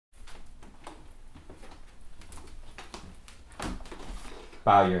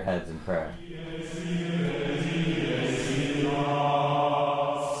bow your heads in prayer.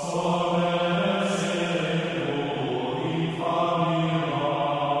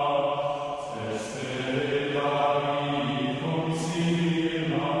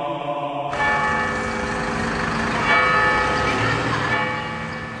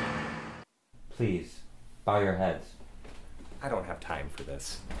 Please, bow your heads. I don't have time for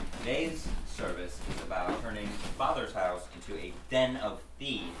this. Today's service is about turning Father's house into a den of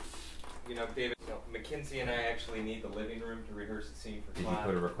thieves. You know, David, Mackenzie and I actually need the living room to rehearse a scene for Did you class.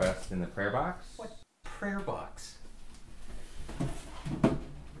 put a request in the prayer box? What prayer box?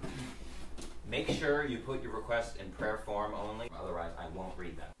 Make sure you put your request in prayer form only, otherwise I won't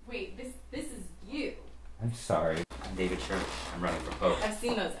read them. Wait, this is you. I'm sorry. I'm David Church. I'm running for Pope. I've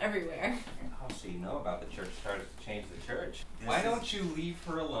seen those everywhere. Oh, so you know about the church started to change the church. Why don't you leave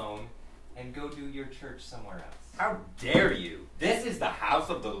her alone and go do your church somewhere else? How dare you? This is the house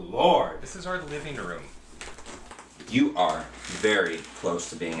of the Lord. This is our living room. You are very close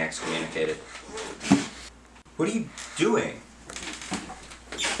to being excommunicated. What are you doing?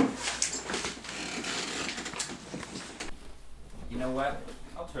 You know what?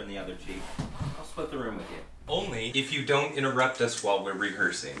 I'll turn the other cheek. I'll split the room with you. Only if you don't interrupt us while we're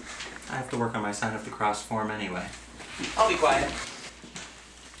rehearsing. I have to work on my sign of the cross form anyway. I'll be quiet.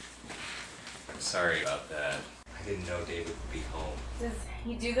 I'm sorry about that. I didn't know David would be home. Does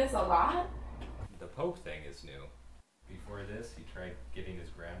he do this a lot? The Pope thing is new. Before this, he tried getting his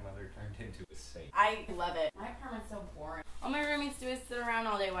grandmother turned into a saint. I love it. My apartment's so boring. All my roommates do is sit around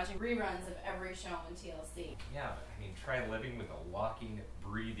all day watching reruns of every show on TLC. Yeah, but I mean, try living with a walking,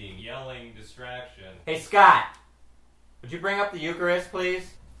 breathing, yelling distraction. Hey, Scott! Would you bring up the Eucharist, please?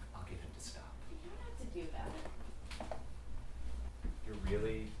 I'll get him to stop. You don't have to do that. You're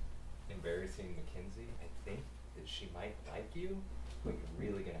really embarrassing Mackenzie. I think that she might like you, but you're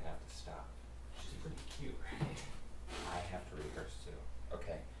really gonna have to stop. She's pretty cute, right? I have to rehearse too.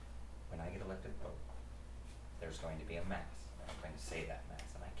 Okay, when I get elected Pope, there's going to be a mass. And I'm going to say that mass,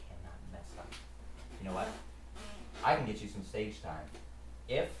 and I cannot mess up. You know what? I can get you some stage time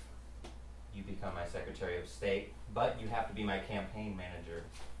if you become my Secretary of State, but you have to be my campaign manager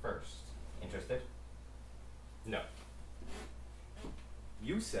first. Interested? No.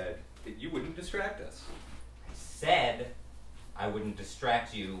 You said that you wouldn't distract us. I said I wouldn't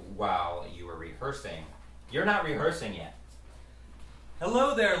distract you while you were rehearsing. You're not rehearsing yet.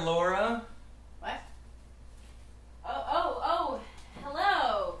 Hello there, Laura. What? Oh,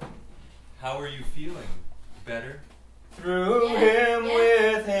 hello. How are you feeling? Better? Through Yes, him,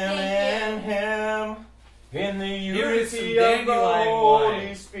 yes, with him, thank in him, in the Here is some unity of the dandelion Holy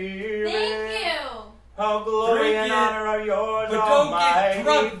wine. Spirit. Thank you. How glory Drink and it, honor are yours, but don't Almighty get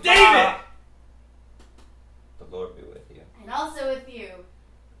drunk, Father. David! The Lord be with you. And also with you.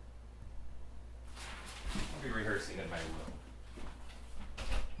 I'll be rehearsing in my room.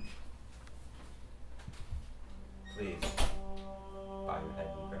 Please, bow your head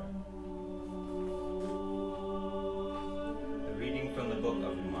in prayer. The reading from the book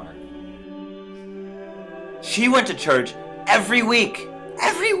of Mark. She went to church every week.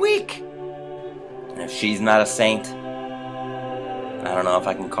 Every week! And if she's not a saint, I don't know if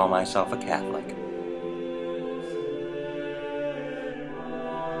I can call myself a Catholic.